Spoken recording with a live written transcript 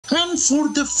And for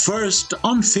the first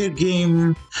unfair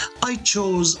game, I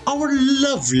chose our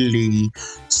lovely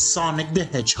Sonic the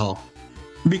Hedgehog.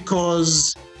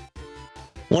 Because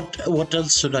what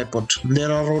else should I put?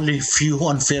 There are only few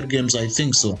unfair games, I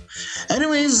think so.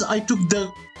 Anyways, I took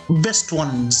the best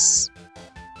ones.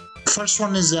 First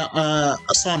one is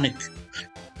Sonic.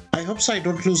 I hope so I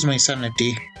don't lose my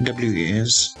sanity.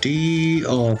 WASD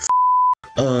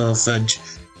fudge.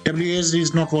 WASD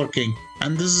is not working.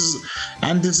 And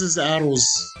this is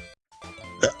arrows.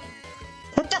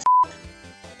 What the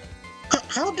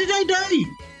How did I die?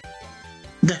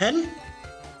 The hell?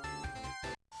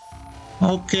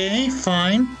 Okay,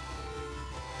 fine.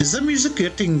 Is the music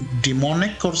getting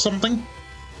demonic or something?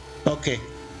 Okay,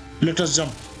 let us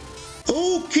jump.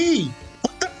 Okay,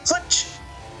 what the fudge?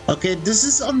 Okay, this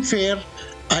is unfair.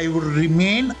 I will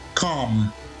remain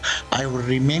calm. I will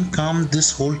remain calm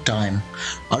this whole time.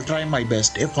 I'll try my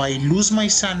best. If I lose my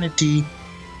sanity,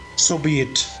 so be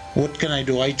it. What can I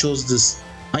do? I chose this.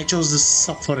 I chose this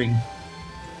suffering.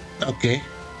 Okay.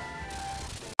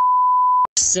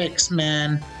 6,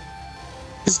 man.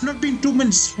 It's not been 2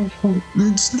 minutes.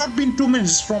 It's not been 2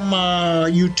 minutes from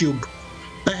YouTube.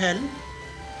 The hell?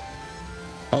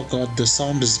 Oh god, the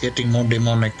sound is getting more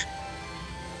demonic.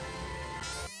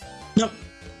 No.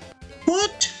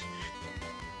 What?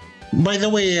 By the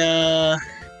way,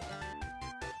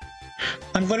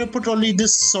 I'm going to put only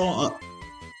this song.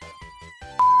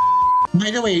 By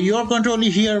the way, you're going to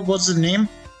only hear what's the name,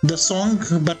 the song,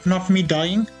 but not me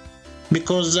dying.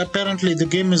 Because apparently the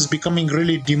game is becoming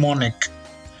really demonic.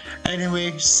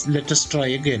 Anyways, let us try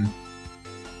again.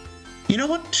 You know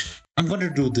what? I'm going to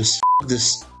do this.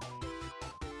 This.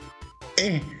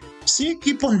 Hey, see,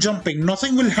 keep on jumping.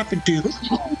 Nothing will happen to you.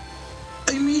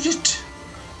 I made it.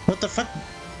 What the fuck?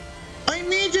 I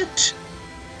made it.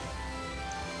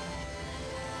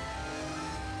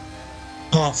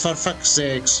 Oh, for fuck's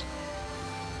sakes.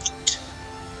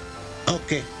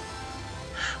 Okay.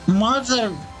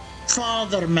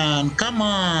 Father, man, come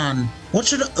on. What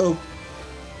should I... Oh.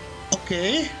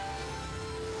 Okay.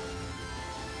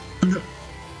 No.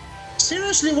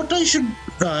 Seriously, what I should...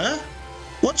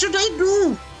 what should I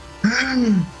do?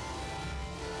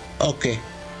 Okay.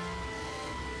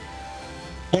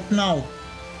 What now?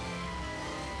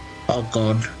 Oh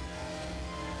god.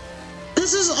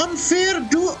 This is unfair.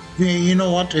 You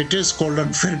know what? It is called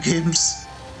unfair games.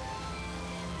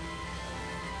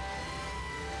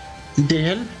 The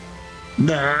hell?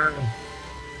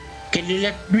 Can you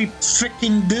let me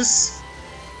freaking this?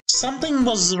 Something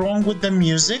was wrong with the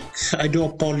music. I do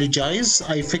apologize.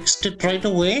 I fixed it right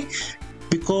away.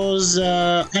 Because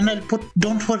and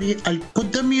don't worry, I'll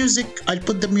put the music.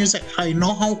 I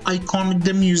know how iconic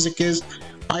the music is.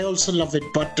 I also love it,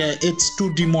 but it's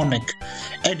too demonic.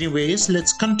 Anyways,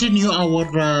 let's continue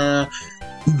our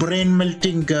brain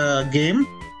melting game.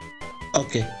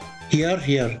 Okay,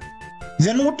 here.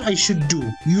 Then what I should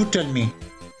do? You tell me.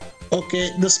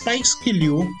 Okay, the spikes kill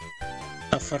you.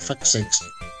 For fuck's sakes.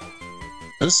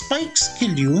 The spikes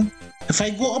kill you. If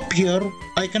I go up here,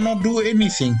 I cannot do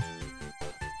anything.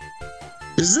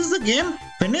 Is this the game?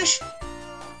 Finish?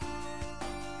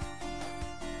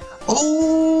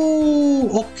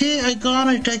 Oh, okay, I got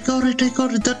it.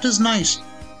 That is nice.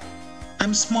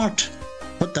 I'm smart.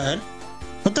 What the hell?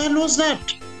 What the hell was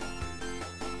that?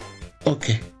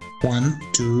 Okay. 1,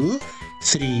 2,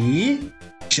 3.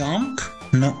 Jump.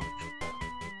 No.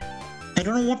 I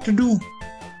don't know what to do.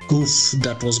 Oof,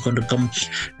 that was going to come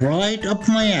right up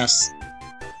my ass.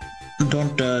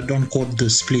 Don't quote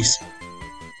this, please.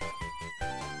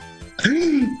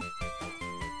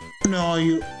 No,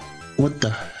 you... What the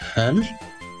hell?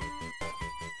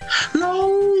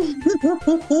 No!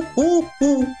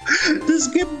 This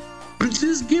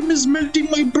game is melting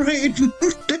my brain.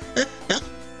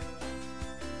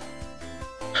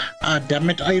 Ah, damn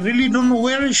it! I really don't know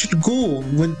where I should go.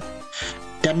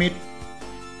 Damn it!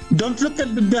 Don't look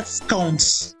at the death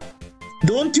counts.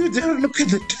 Don't you dare look at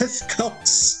the death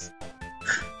counts.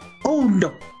 Oh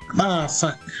no! Ah,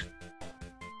 fuck.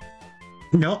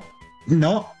 No.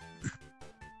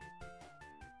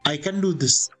 I can do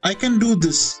this.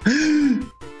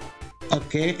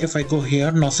 Okay, if I go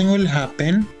here, nothing will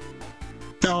happen.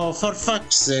 Oh, for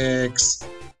fuck's sakes.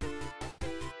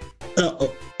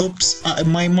 Oops,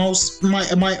 my mouse, my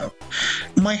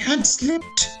hand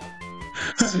slipped.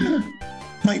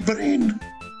 My brain.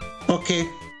 Okay.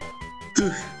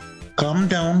 Calm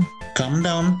down.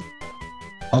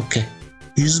 Okay.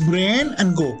 Use brain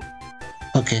and go.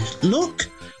 Okay, look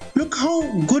how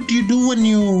good you do when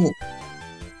you...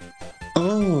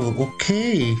 Oh,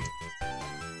 okay.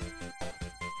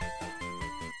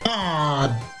 Ah,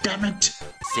 damn it.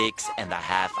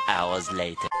 6.5 hours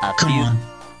later.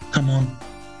 Come on.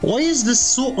 Why is this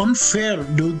so unfair,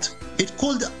 dude? It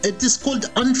is called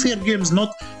unfair games,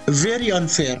 not very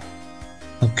unfair.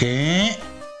 Okay.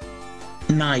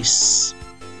 Nice.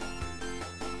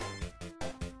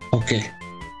 Okay.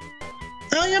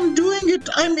 I am doing it.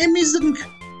 I'm amazing.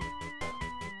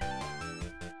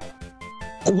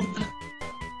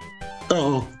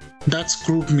 Oh, that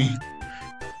screwed me.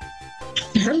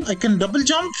 Hell, I can double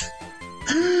jump?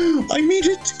 I made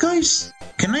it, guys.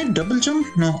 Can I double jump?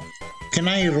 No. Can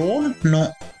I roll?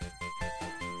 No.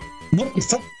 What the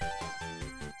fuck?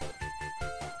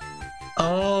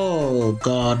 Oh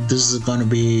god, this is gonna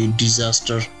be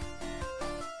disaster.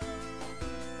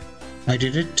 I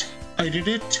did it. I did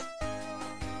it.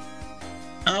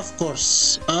 Of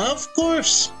course. Of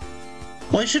course.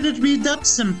 Why should it be that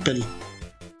simple?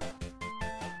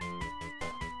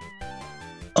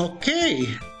 Okay.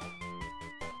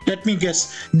 Let me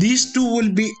guess. These two will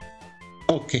be...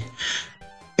 Okay.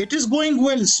 It is going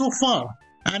well so far.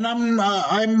 And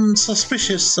I'm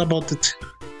suspicious about it.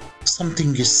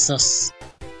 Something is sus.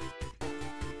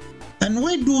 And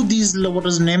why do these... What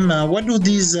is his name? Why do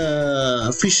these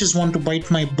fishes want to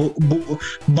bite my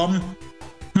bum?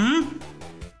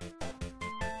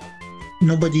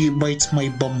 Nobody bites my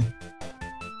bum.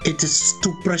 It is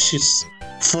too precious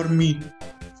for me.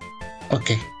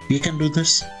 Okay, you can do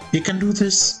this. You can do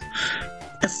this.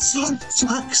 For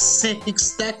fuck's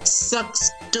sakes, that sucks,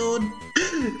 dude.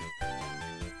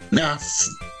 Now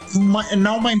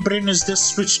my brain is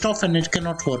just switched off and it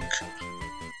cannot work.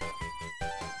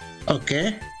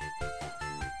 Okay.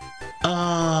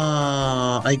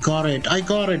 I got it. I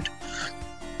got it.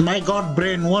 My god,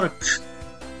 brain work.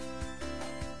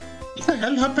 What the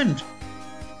hell happened?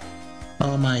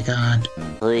 Oh my god.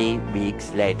 3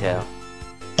 weeks later.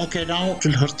 Okay, now it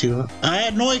will hurt you. I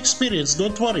had no experience,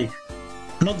 don't worry.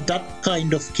 Not that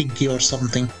kind of kinky or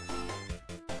something.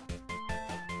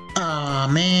 Ah,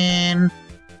 man.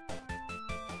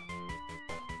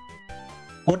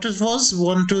 What it was?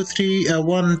 1, 2, 3,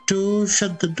 1, 2,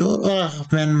 shut the door. Ah,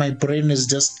 man, my brain is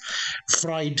just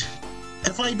fried.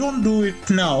 If I don't do it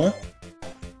now,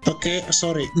 okay,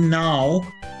 sorry, now,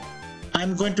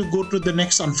 I'm going to go to the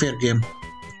next unfair game.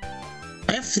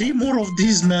 I have 3 more of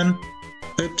these, man.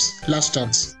 Oops, last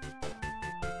chance.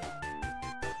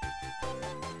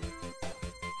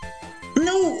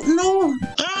 No.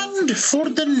 And for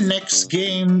the next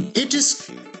game, it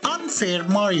is Unfair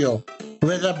Mario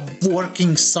with a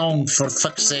working sound, for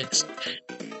fuck's sakes.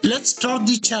 Let's start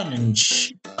the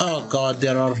challenge. Oh god,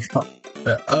 there are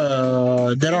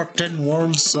 10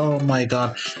 worlds. Oh my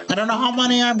god. I don't know how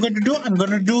many I'm going to do. I'm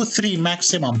going to do 3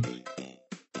 maximum.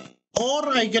 Or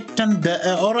I get 10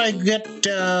 or I get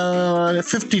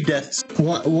 50 deaths.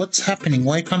 What's happening?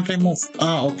 Why can't I move?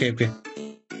 Ah, okay.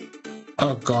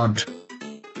 Oh god.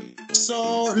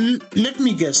 So let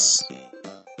me guess.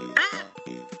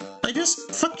 I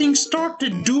just fucking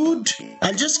started, dude.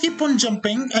 I'll just keep on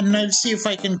jumping and I'll see if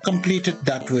I can complete it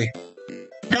that way.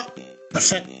 No,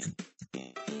 perfect.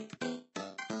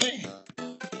 Hey.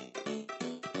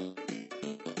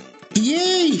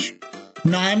 Yay!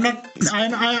 No, I'm not.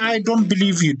 I don't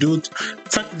believe you, dude.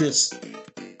 Fuck this.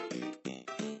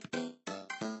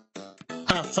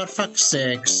 Ah, for fuck's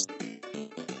sakes.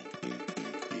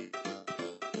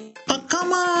 Oh,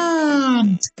 come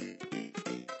on!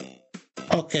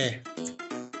 Okay.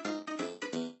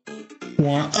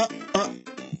 One.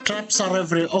 Traps are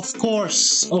everywhere. Of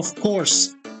course.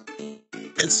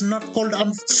 It's not called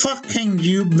fucking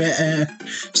you, man.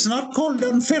 It's not called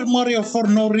Unfair Mario for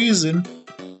no reason.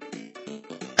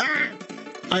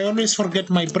 I always forget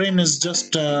my brain is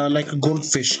just like a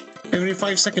goldfish. Every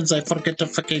 5 seconds I forget a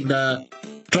fucking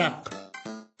trap.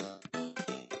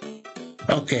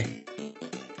 Okay.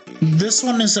 This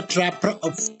one is a trap.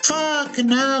 Oh, fucking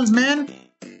hell, man.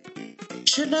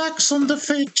 Chillax on the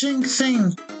fetching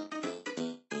thing.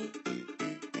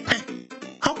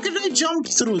 How can I jump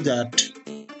through that?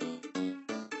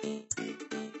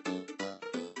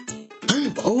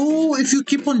 Oh, if you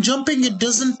keep on jumping, it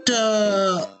doesn't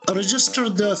register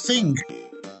the thing.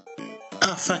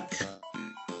 Ah, fuck.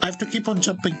 I have to keep on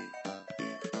jumping.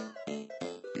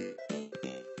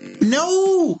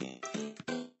 No!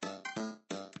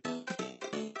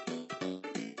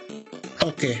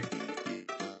 Okay.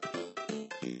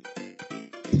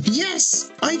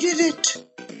 Yes! I did it!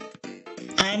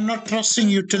 I'm not trusting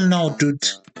you till now, dude.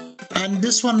 And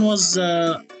this one was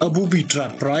a booby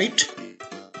trap, right?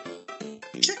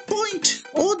 Checkpoint!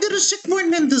 Oh, there is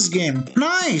checkpoint in this game.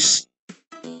 Nice!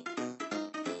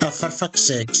 Oh, for fuck's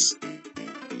sakes.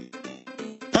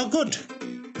 Oh, good.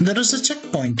 There is a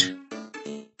checkpoint.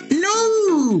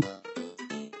 No!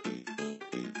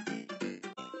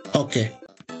 Okay.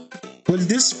 Will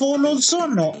this fall also?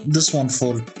 No, this won't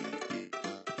fall.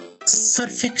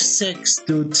 Perfect sex,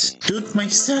 dude. Dude, my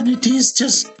sanity is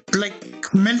just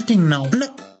like melting now.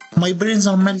 Look, my brains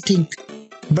are melting.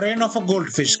 Brain of a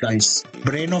goldfish, guys.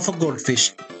 Brain of a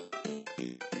goldfish.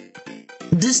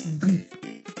 This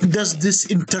does this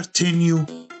entertain you?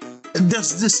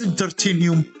 Does this entertain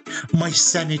you? My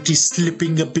sanity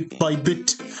slipping a bit by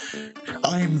bit.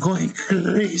 I am going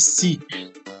crazy.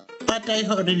 But I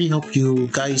really hope you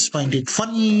guys find it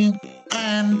funny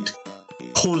and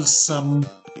wholesome.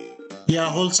 Yeah,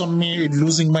 wholesome me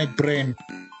losing my brain.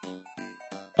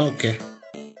 Okay.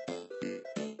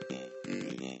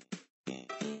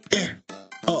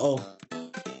 Uh-oh.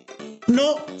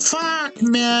 No, fuck,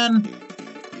 man.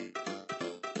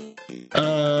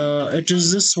 It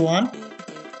is this one.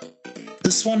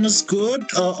 This one is good.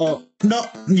 Uh-oh. No,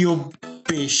 you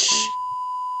bitch.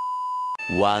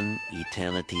 One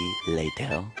eternity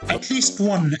later. At least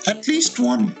one. At least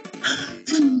one.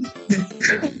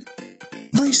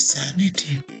 My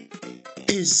sanity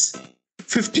is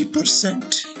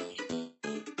 50%.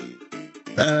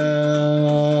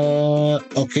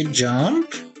 Okay,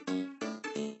 jump.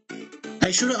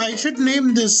 I should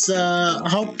name this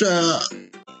how to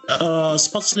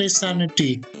Spudslay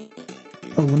sanity.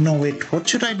 Oh no, wait. What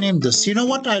should I name this? You know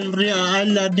what?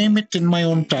 I'll name it in my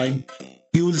own time.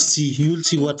 You will see. You will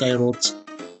see what I wrote.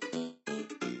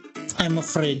 I'm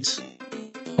afraid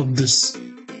of this.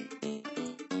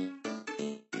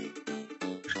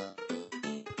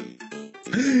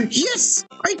 Yes,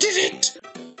 I did it.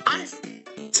 I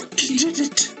fucking did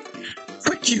it.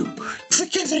 Fuck you.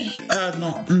 Fuck everyone.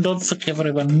 No, don't fuck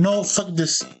everyone. No, fuck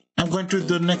this. I'm going to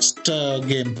the next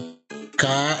game.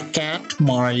 Cat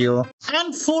Mario.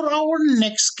 And for our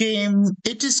next game,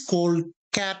 it is called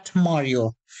Cat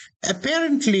Mario.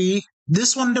 Apparently,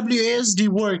 this one WASD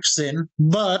works in,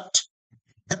 but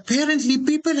apparently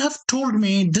people have told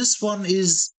me this one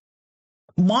is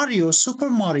Mario, Super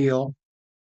Mario.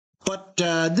 But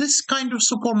this kind of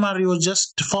Super Mario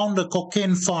just found a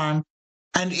cocaine farm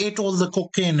and ate all the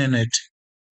cocaine in it.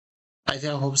 I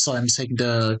hope so. I'm saying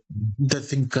the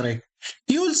thing correct.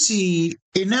 You'll see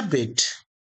in a bit.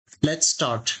 Let's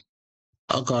start.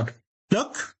 Oh God!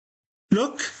 Look!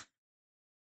 Look!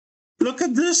 Look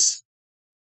at this!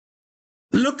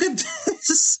 Look at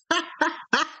this!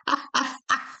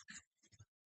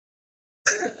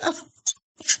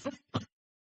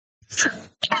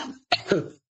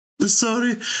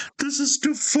 Sorry, this is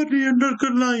too funny. I'm not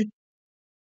gonna lie.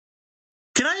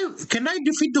 Can I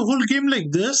defeat the whole game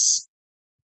like this?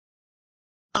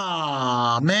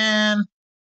 Ah, man.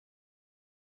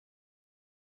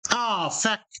 Ah,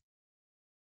 fuck.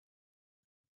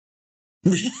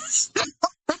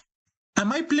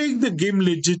 Am I playing the game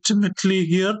legitimately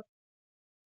here?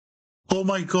 Oh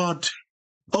my God.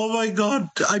 Oh my God.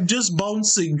 I'm just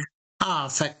bouncing. Ah,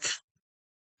 fuck.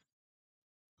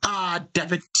 Ah,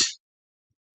 damn it.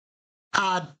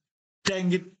 Ah,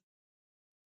 dang it.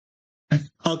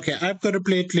 Okay, I'm gonna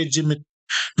play it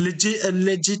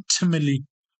legitimately.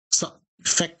 So,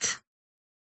 fuck.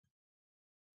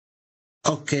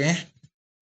 Okay.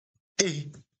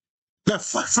 Hey, the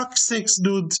fuck's sakes,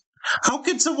 dude. How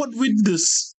can someone win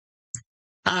this?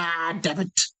 Ah, damn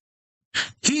it.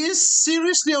 He is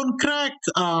seriously on crack.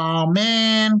 Ah,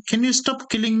 man. Can you stop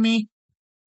killing me?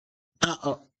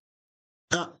 Uh-oh.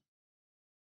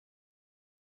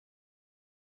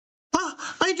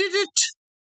 I did it.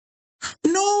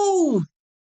 No.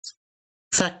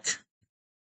 Fuck.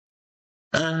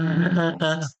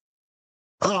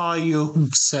 Oh, you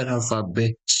son of a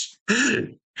bitch.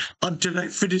 Until I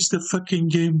finish the fucking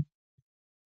game.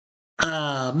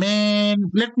 Ah,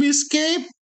 man. Let me escape.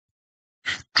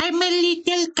 I'm a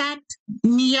little cat.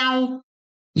 Meow.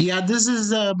 Yeah, this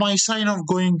is my sign of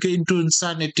going into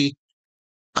insanity.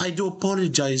 I do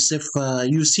apologize if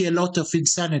you see a lot of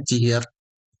insanity here.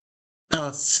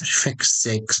 Oh, for fuck's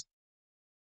sakes.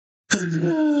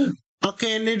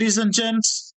 Okay, ladies and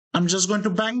gents, I'm just going to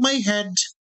bang my head.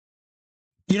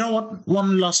 You know what?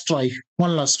 One last try.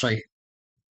 One last try.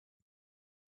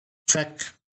 Fuck.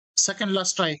 Second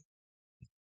last try.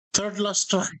 Third last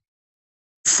try.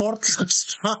 Fourth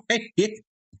last try.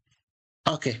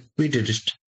 Okay, we did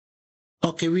it.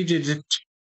 Okay, we did it.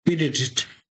 We did it.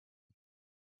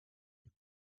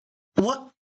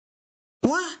 What?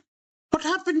 What? What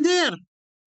happened there?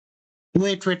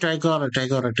 Wait, I got it. I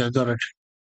got it.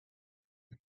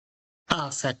 Ah,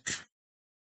 fuck.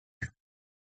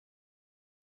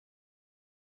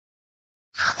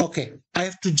 Okay, I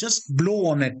have to just blow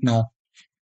on it now.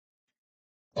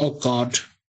 Oh, God.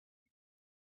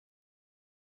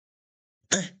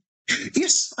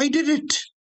 Yes, I did it.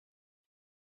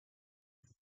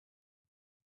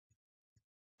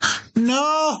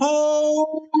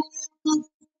 No!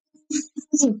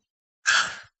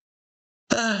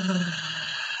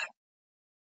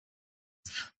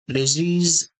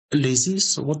 Ladies,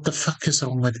 what the fuck is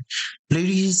wrong with it?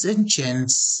 Ladies and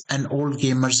gents and all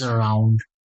gamers around,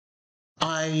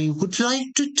 I would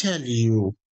like to tell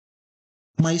you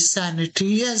my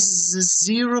sanity is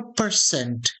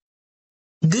 0%.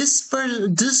 This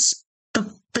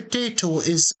potato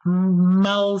is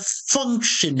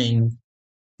malfunctioning.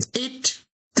 It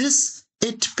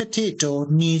potato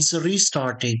needs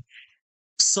restarting.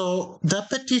 So the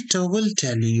potato will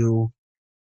tell you.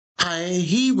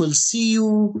 He will see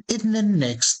you in the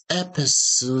next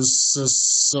episode,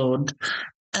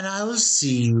 and I will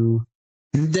see you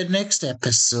in the next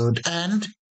episode. And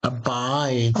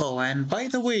bye. Oh, and by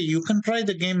the way, you can try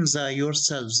the games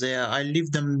yourselves. I'll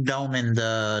leave them down in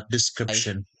the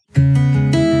description.